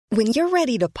When you're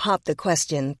ready to pop the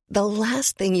question, the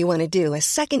last thing you want to do is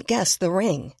second-guess the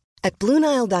ring. At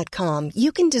BlueNile.com,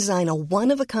 you can design a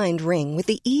one-of-a-kind ring with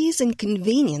the ease and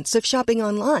convenience of shopping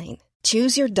online.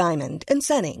 Choose your diamond and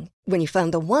setting. When you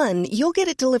find the one, you'll get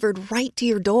it delivered right to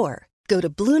your door. Go to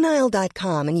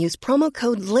BlueNile.com and use promo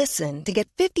code LISTEN to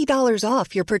get $50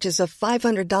 off your purchase of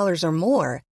 $500 or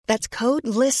more. That's code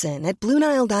LISTEN at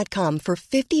BlueNile.com for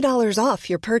 $50 off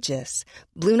your purchase.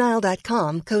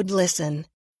 BlueNile.com, code LISTEN.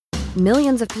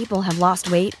 Millions of people have lost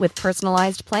weight with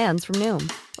personalized plans from Noom.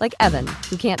 Like Evan,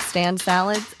 who can't stand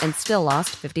salads and still lost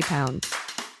 50 pounds.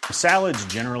 Salads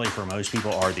generally for most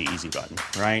people are the easy button,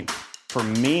 right? For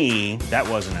me, that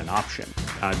wasn't an option.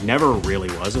 I never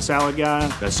really was a salad guy.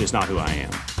 That's just not who I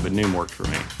am. But Noom worked for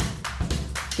me.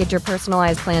 Get your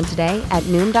personalized plan today at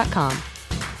Noom.com.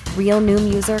 Real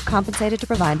Noom user compensated to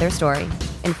provide their story.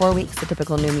 In 4 weeks, the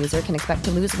typical Noom user can expect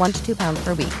to lose 1 to 2 pounds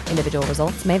per week. Individual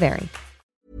results may vary.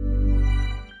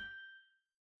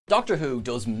 Doctor Who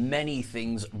does many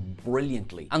things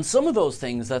brilliantly, and some of those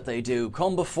things that they do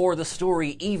come before the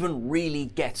story even really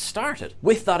gets started.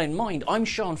 With that in mind, I'm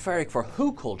Sean Ferrick for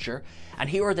Who Culture, and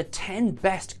here are the 10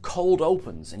 best cold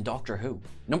opens in Doctor Who.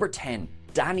 Number 10,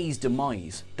 Danny's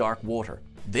Demise, Dark Water.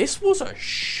 This was a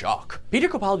shock. Peter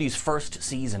Capaldi's first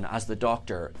season as the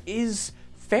Doctor is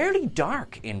fairly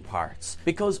dark in parts,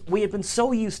 because we had been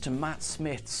so used to Matt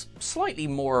Smith's slightly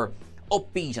more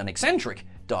upbeat and eccentric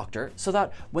Doctor, so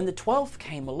that when the 12th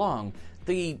came along,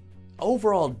 the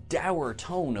overall dour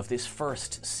tone of this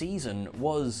first season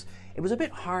was a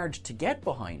bit hard to get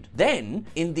behind. Then,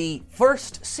 in the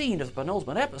first scene of the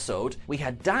penultimate episode, we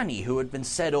had Danny, who had been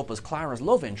set up as Clara's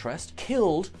love interest,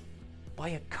 killed by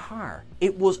a car.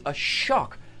 It was a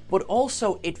shock, but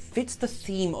also it fits the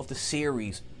theme of the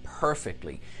series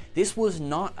perfectly. This was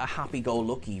not a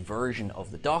happy-go-lucky version of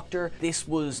the Doctor. This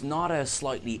was not a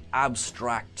slightly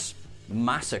abstract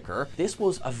massacre. This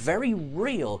was a very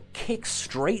real kick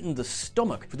straight in the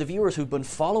stomach for the viewers who've been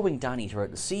following Danny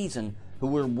throughout the season, who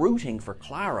were rooting for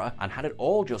Clara and had it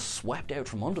all just swept out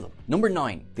from under them. Number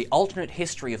 9, The Alternate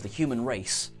History of the Human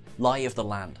Race, Lie of the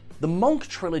Land. The Monk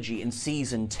trilogy in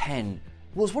season 10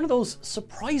 was one of those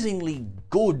surprisingly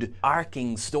good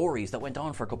arcing stories that went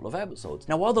on for a couple of episodes.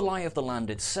 Now, while The Lie of the Land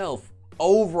itself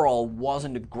overall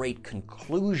wasn't a great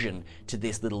conclusion to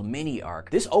this little mini arc,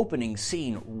 this opening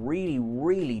scene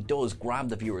really does grab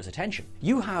the viewer's attention.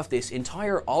 You have this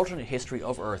entire alternate history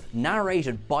of Earth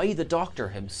narrated by the Doctor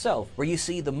himself, where you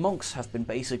see the monks have been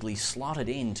basically slotted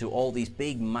into all these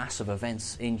big massive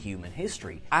events in human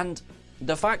history, and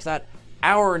the fact that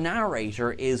our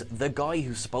narrator is the guy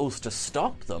who's supposed to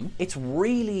stop them, it's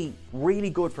really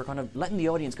good for kind of letting the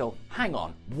audience go, hang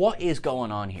on, what is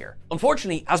going on here?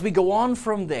 Unfortunately, as we go on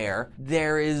from there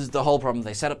is the whole problem.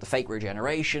 They set up the fake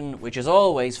regeneration, which is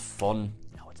always fun.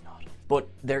 No, it's not. But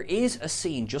there is a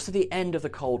scene just at the end of the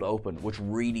cold open which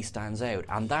really stands out,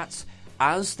 and that's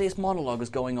as this monologue is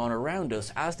going on around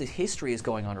us, as this history is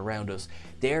going on around us,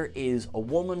 there is a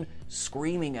woman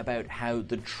screaming about how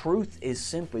the truth is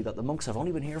simply that the monks have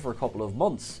only been here for a couple of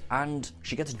months, and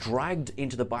she gets dragged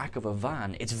into the back of a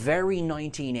van. It's very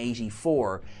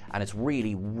 1984, and it's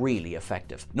really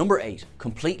effective. Number 8,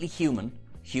 Completely Human,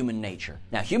 Human Nature.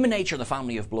 Now, Human Nature and the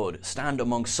Family of Blood stand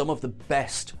among some of the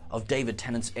best of David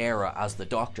Tennant's era as the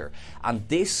Doctor, and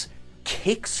this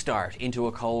kickstart into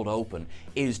a cold open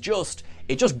is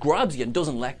it just grabs you and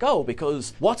doesn't let go,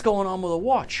 because what's going on with a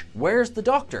watch? Where's the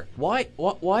Doctor? Why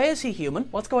is he human?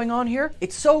 What's going on here?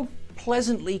 It's so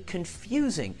pleasantly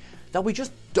confusing that we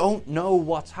just don't know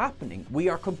what's happening. We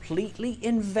are completely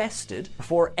invested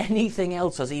before anything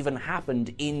else has even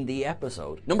happened in the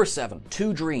episode. Number 7,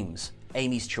 Two Dreams,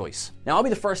 Amy's Choice. Now, I'll be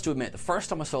the first to admit, the first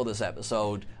time I saw this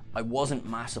episode, I wasn't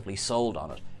massively sold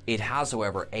on it. It has,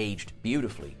 however, aged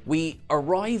beautifully. We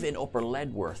arrive in Upper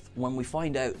Ledworth when we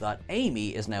find out that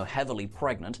Amy is now heavily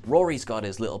pregnant, Rory's got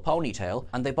his little ponytail,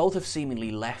 and they both have seemingly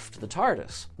left the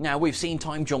TARDIS. Now, we've seen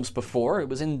time jumps before.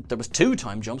 There was 2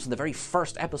 time jumps in the very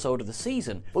first episode of the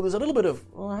season, but there's a little bit of,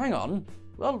 hang on,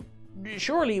 well,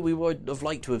 surely we would have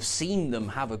liked to have seen them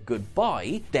have a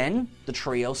goodbye. Then the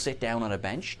trio sit down on a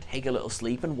bench, take a little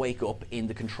sleep, and wake up in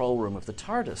the control room of the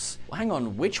TARDIS. Well, hang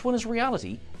on, which one is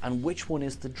reality and which one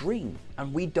is the dream?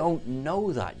 And we don't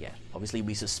know that yet. Obviously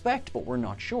we suspect, but we're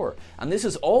not sure. And this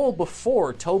is all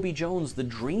before Toby Jones, the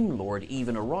Dream Lord,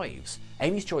 even arrives.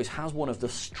 Amy's Choice has one of the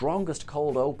strongest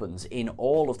cold opens in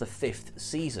all of the 5th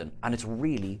season, and it's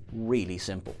really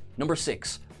simple. Number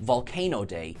 6, Volcano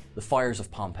Day, The Fires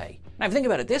of Pompeii. Now, if you think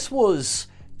about it, this was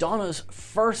Donna's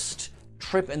first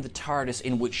trip in the TARDIS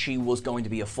in which she was going to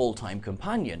be a full-time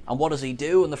companion. And what does he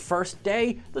do on the first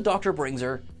day? The Doctor brings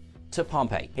her to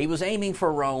Pompeii. He was aiming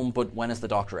for Rome, but when has the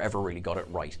Doctor ever really got it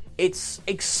right? It's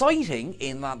exciting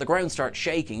in that the ground starts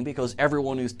shaking because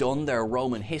everyone who's done their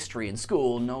Roman history in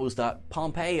school knows that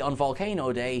Pompeii on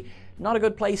Volcano Day, not a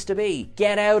good place to be.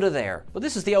 Get out of there. But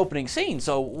this is the opening scene,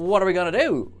 so what are we going to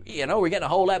do? You know, we're getting a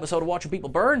whole episode of watching people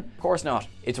burn? Of course not.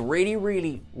 It's really,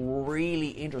 really, really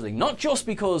interesting. Not just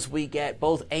because we get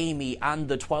both Amy and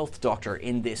the 12th Doctor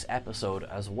in this episode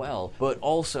as well, but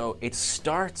also it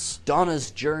starts Donna's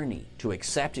journey to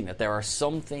accepting that there are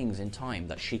some things in time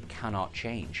that she cannot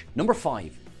change. Number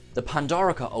 5, the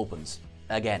Pandorica opens.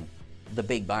 Again, the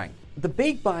Big Bang. The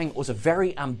Big Bang was a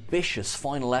very ambitious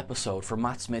final episode for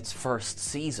Matt Smith's first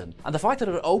season, and the fact that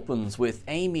it opens with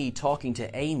Amy talking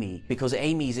to Amy because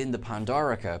Amy's in the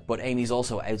Pandorica, but Amy's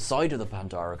also outside of the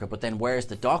Pandorica, but then where's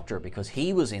the Doctor because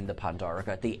he was in the Pandorica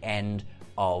at the end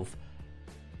of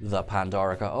the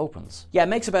Pandorica opens. Yeah, it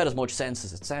makes about as much sense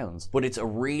as it sounds, but it's a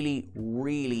really,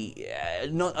 really,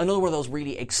 another one of those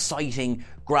really exciting,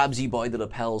 grabs you by the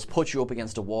lapels, puts you up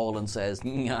against a wall and says,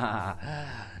 nah,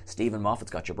 Stephen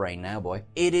Moffat's got your brain now, boy.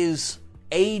 It is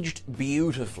aged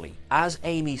beautifully. As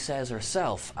Amy says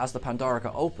herself, as the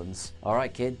Pandorica opens, all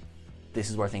right, kid,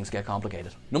 this is where things get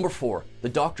complicated. Number 4, the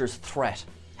Doctor's threat,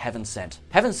 Heaven Sent.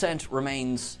 Heaven Sent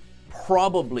remains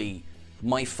probably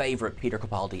my favorite Peter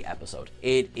Capaldi episode.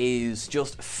 It is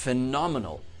just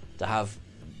phenomenal to have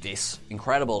this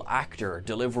incredible actor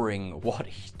delivering what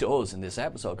he does in this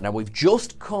episode. Now, we've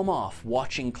just come off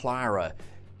watching Clara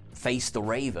face the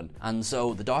Raven, and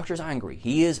so the Doctor's angry.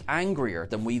 He is angrier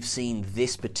than we've seen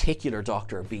this particular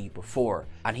Doctor be before,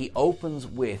 and he opens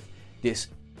with this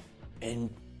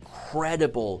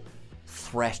incredible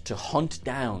threat to hunt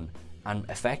down and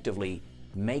effectively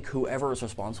make whoever is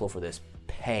responsible for this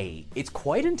pay. It's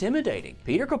quite intimidating.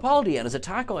 Peter Capaldi and his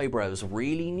attack eyebrows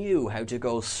really knew how to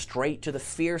go straight to the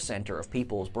fear center of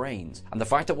people's brains. And the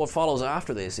fact that what follows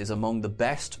after this is among the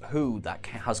best Who that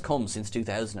has come since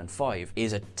 2005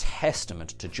 is a testament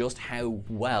to just how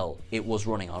well it was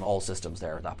running on all systems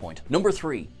there at that point. Number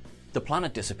 3, the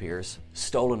planet disappears,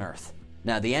 Stolen Earth.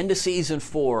 Now, the end of season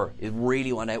 4, it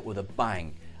really went out with a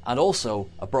bang. And also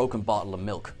a broken bottle of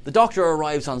milk. The Doctor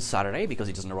arrives on Saturday because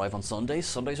he doesn't arrive on Sundays.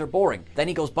 Sundays are boring. Then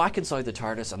he goes back inside the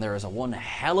TARDIS and there is a one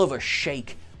hell of a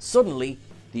shake. Suddenly,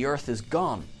 the Earth is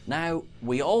gone. Now,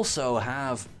 we also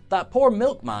have that poor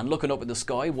milkman looking up at the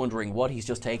sky wondering what he's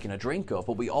just taken a drink of,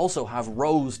 but we also have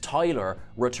Rose Tyler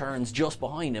returns just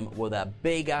behind him with a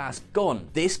big ass gun.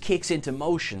 This kicks into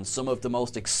motion some of the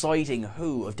most exciting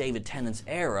Who of David Tennant's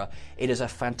era. It is a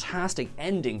fantastic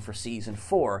ending for season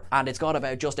 4, and it's got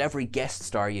about just every guest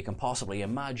star you can possibly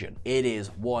imagine. It is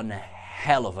one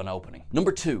hell of an opening.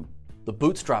 Number 2, the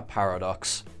Bootstrap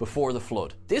Paradox, Before the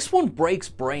Flood. This one breaks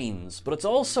brains, but it's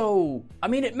also, I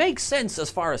mean, it makes sense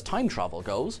as far as time travel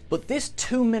goes, but this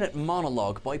 2-minute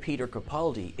monologue by Peter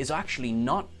Capaldi is actually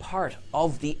not part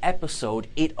of the episode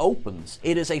it opens.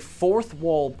 It is a fourth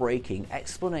wall breaking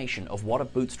explanation of what a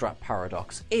bootstrap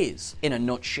paradox is. In a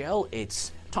nutshell,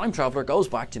 it's time traveler goes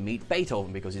back to meet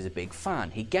Beethoven because he's a big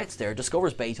fan. He gets there,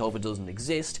 discovers Beethoven doesn't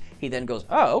exist. He then goes,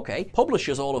 oh, okay,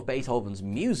 publishes all of Beethoven's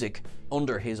music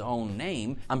under his own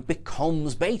name and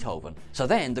becomes Beethoven. So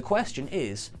then the question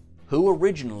is, who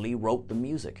originally wrote the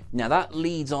music? Now that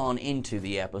leads on into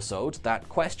the episode, that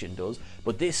question does,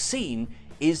 but this scene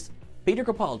is Peter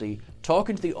Capaldi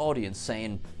talking to the audience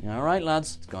saying, all right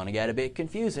lads, it's gonna get a bit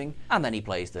confusing, and then he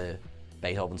plays the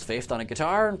Beethoven's Fifth on a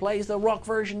guitar and plays the rock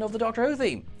version of the Doctor Who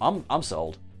theme. I'm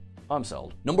sold. I'm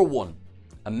sold. Number 1,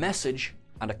 a message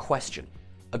and a question.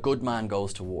 A good man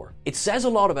goes to war. It says a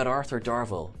lot about Arthur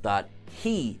Darvill that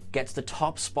he gets the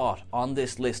top spot on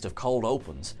this list of cold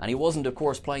opens, and he wasn't of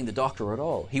course playing the Doctor at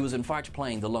all. He was in fact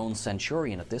playing the lone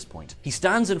Centurion at this point. He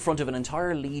stands in front of an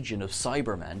entire legion of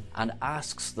Cybermen and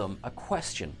asks them a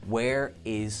question. Where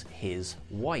is his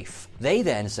wife? They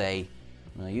then say,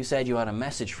 now, you said you had a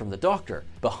message from the Doctor.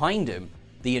 Behind him,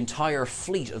 the entire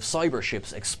fleet of cyber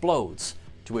ships explodes,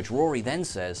 to which Rory then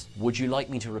says, would you like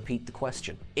me to repeat the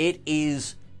question? It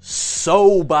is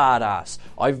so badass.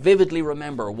 I vividly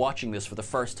remember watching this for the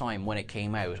first time when it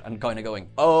came out and kind of going,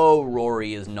 oh,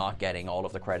 Rory is not getting all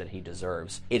of the credit he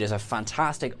deserves. It is a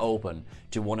fantastic open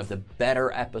to one of the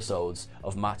better episodes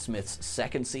of Matt Smith's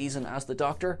second season as the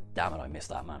Doctor. Damn it, I missed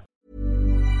that, man.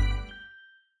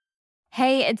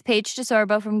 Hey, it's Paige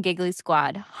DeSorbo from Giggly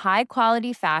Squad. High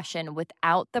quality fashion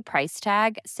without the price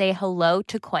tag. Say hello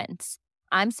to Quince.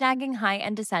 I'm snagging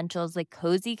high-end essentials like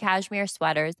cozy cashmere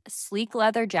sweaters, sleek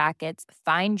leather jackets,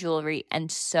 fine jewelry,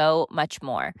 and so much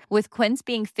more. With Quince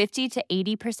being 50 to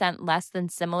 80% less than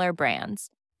similar brands.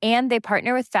 And they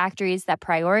partner with factories that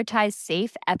prioritize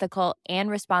safe, ethical, and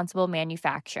responsible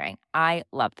manufacturing. I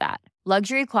love that.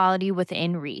 Luxury quality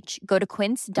within reach. Go to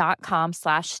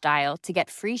quince.com/style to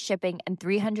get free shipping and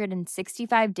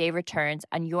 365-day returns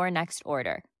on your next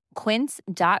order.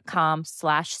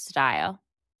 Quince.com/style.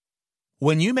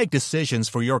 When you make decisions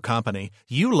for your company,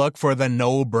 you look for the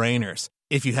no-brainers.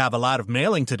 If you have a lot of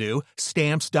mailing to do,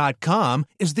 Stamps.com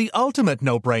is the ultimate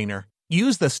no-brainer.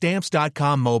 Use the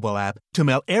Stamps.com mobile app to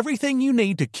mail everything you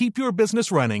need to keep your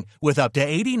business running with up to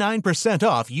 89%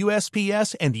 off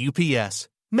USPS and UPS.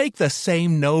 Make the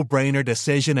same no-brainer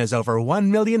decision as over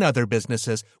 1 million other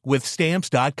businesses with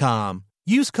Stamps.com.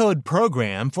 Use code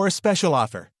PROGRAM for a special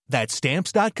offer. That's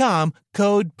Stamps.com,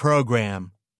 code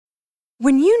PROGRAM.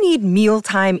 When you need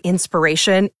mealtime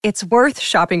inspiration, it's worth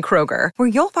shopping Kroger, where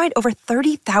you'll find over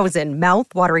 30,000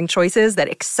 mouth-watering choices that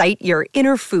excite your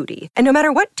inner foodie. And no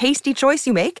matter what tasty choice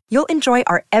you make, you'll enjoy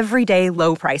our everyday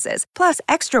low prices, plus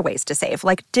extra ways to save,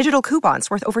 like digital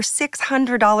coupons worth over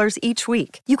 $600 each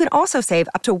week. You can also save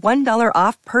up to $1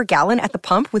 off per gallon at the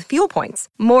pump with fuel points.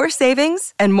 More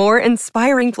savings and more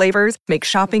inspiring flavors make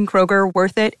shopping Kroger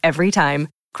worth it every time.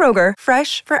 Kroger,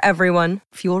 fresh for everyone.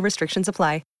 Fuel restrictions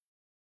apply.